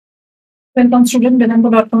Welcome student,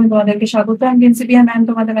 বেদান্ত.com এ তোমাদেরকে স্বাগত। আমি প্রিন্সিপিয়া ম্যাম,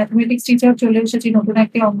 তোমাদের ম্যাথমেটিক্স টিচার। চলে এসেছি নতুন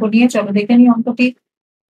একটি অঙ্ক নিয়ে। চলো দেখে নিই অঙ্কটি।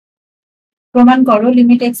 প্রমাণ করো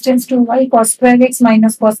limit x tends to Y cos square x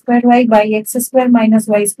minus cos square Y by x square minus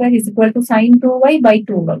Y square is equal to sign two Y by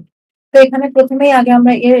two Y. তো এখানে প্রথমেই আগে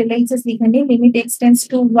আমরা এর এলএইচএস লিখে নিই। Limit x tends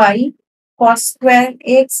to Y cos square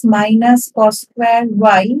x minus cos square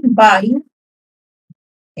Y by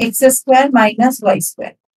x square minus Y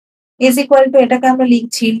square is equal to, এটাকে আমরা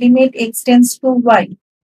লিখছি limit x tends to Y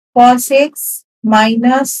cos x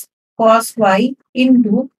minus cos y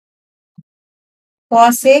into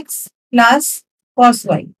cos x plus cos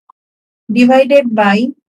y divided by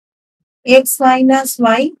x minus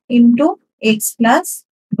y into x plus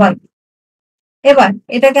y. এবার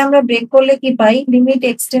এটাকে আমরা break করলে কি পাই? Limit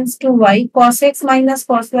x tends to y cos x minus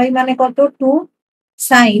cos y মানে কত? 2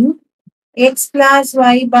 sin x plus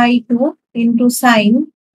y by 2 into sin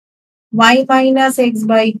y minus x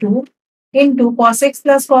by 2 into cos x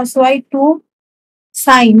plus cos y 2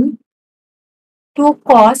 sin 2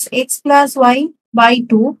 cos x plus y by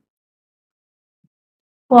 2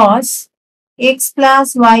 cos x plus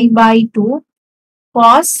y by 2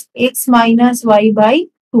 cos x minus y by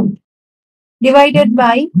 2 divided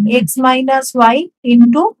by x minus y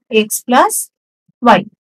into x plus y.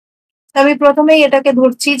 আমি প্রথমেই এটাকে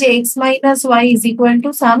ধরছি যে x minus y is equal to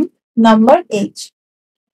some number h.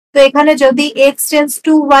 তো এখানে যদি x tends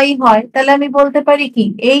to y হয় তাহলে আমি বলতে পারি কি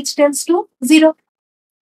h tends to 0।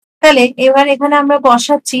 তাহলে এবার এখানে আমরা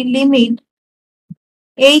বসাচ্ছি limit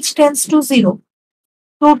h tends to 0,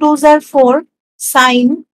 2 2s are 4 sin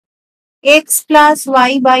x plus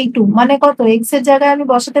y by 2 মানে কত? x এর জায়গায় আমি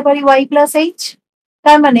বসাতে পারি y plus h,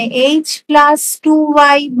 তার মানে h plus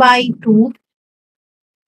 2y by 2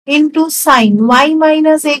 into sin y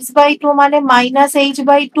minus x by 2 মানে minus h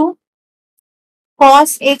by 2 cos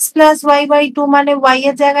x plus y by 2 মানে y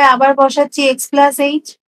এর জায়গায় আবার বসাচ্ছি x plus h।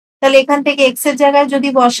 তাহলে এখান থেকে x এর জায়গায় যদি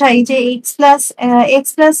বসাই যে x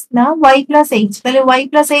plus না y plus h, তাহলে y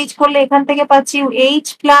plus h করলে এখান থেকে পাচ্ছি h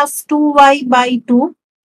plus 2y by 2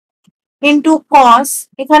 into cos,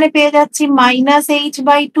 এখানে পেয়ে যাচ্ছি minus h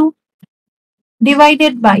by 2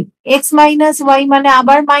 divided by x minus y মানে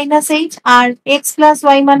আবার minus h আর x plus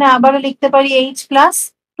y মানে আবারও লিখতে পারি h plus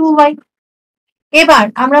 2y। এবার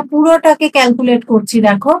আমরা পুরোটাকে ক্যালকুলেট করছি।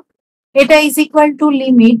 দেখো এটা is equal to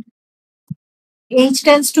limit h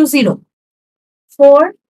tends to 0, 4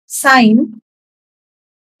 sin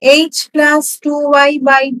h plus 2y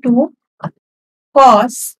by 2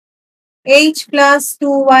 cos h plus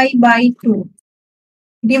 2y by 2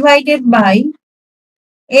 divided by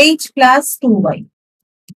h plus 2y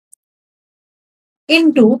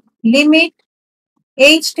into limit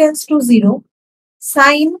h tends to 0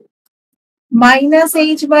 sin minus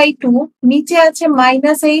h by 2, নিচে আছে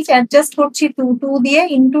minus h, adjust করছি 2 2 দিয়ে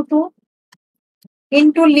into 2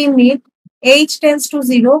 into limit h tends to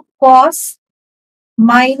 0 cos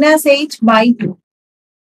minus h by 2।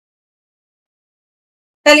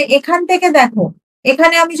 তাহলে এখান থেকে দেখো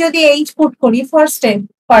এখানে আমি যদি h পুট করি ফার্স্ট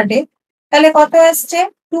পার্টে তাহলে কত আসছে?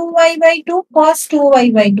 2y by 2 cos 2y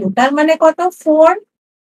by 2, তার মানে কত? 4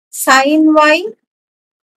 sin y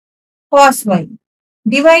cos y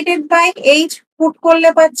divided by h put করলে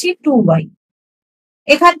পাচ্ছি 2y।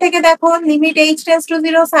 এখান থেকে দেখো limit h tends to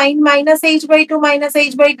 0 sin minus h by 2 minus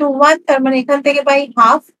h by 2 1, তার মানে এখান থেকে পাই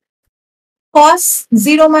হাফ cos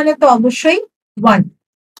 0 মানে তো অবশ্যই 1।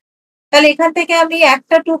 তাহলে এখান থেকে আমি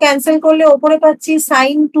একটা 2 ক্যান্সেল করলে ওপরে পাচ্ছি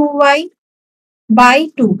sin 2y by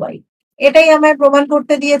 2y। এটাই আমার প্রমাণ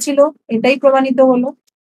করতে দিয়েছিল, এটাই প্রমাণিত হলো।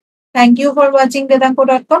 Thank you for watching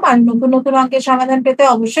বেদান্ত.com। আর নতুন নতুন অঙ্কের সমাধান পেতে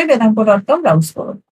অবশ্যই বেদান্ত.com ব্রাউজ করুন।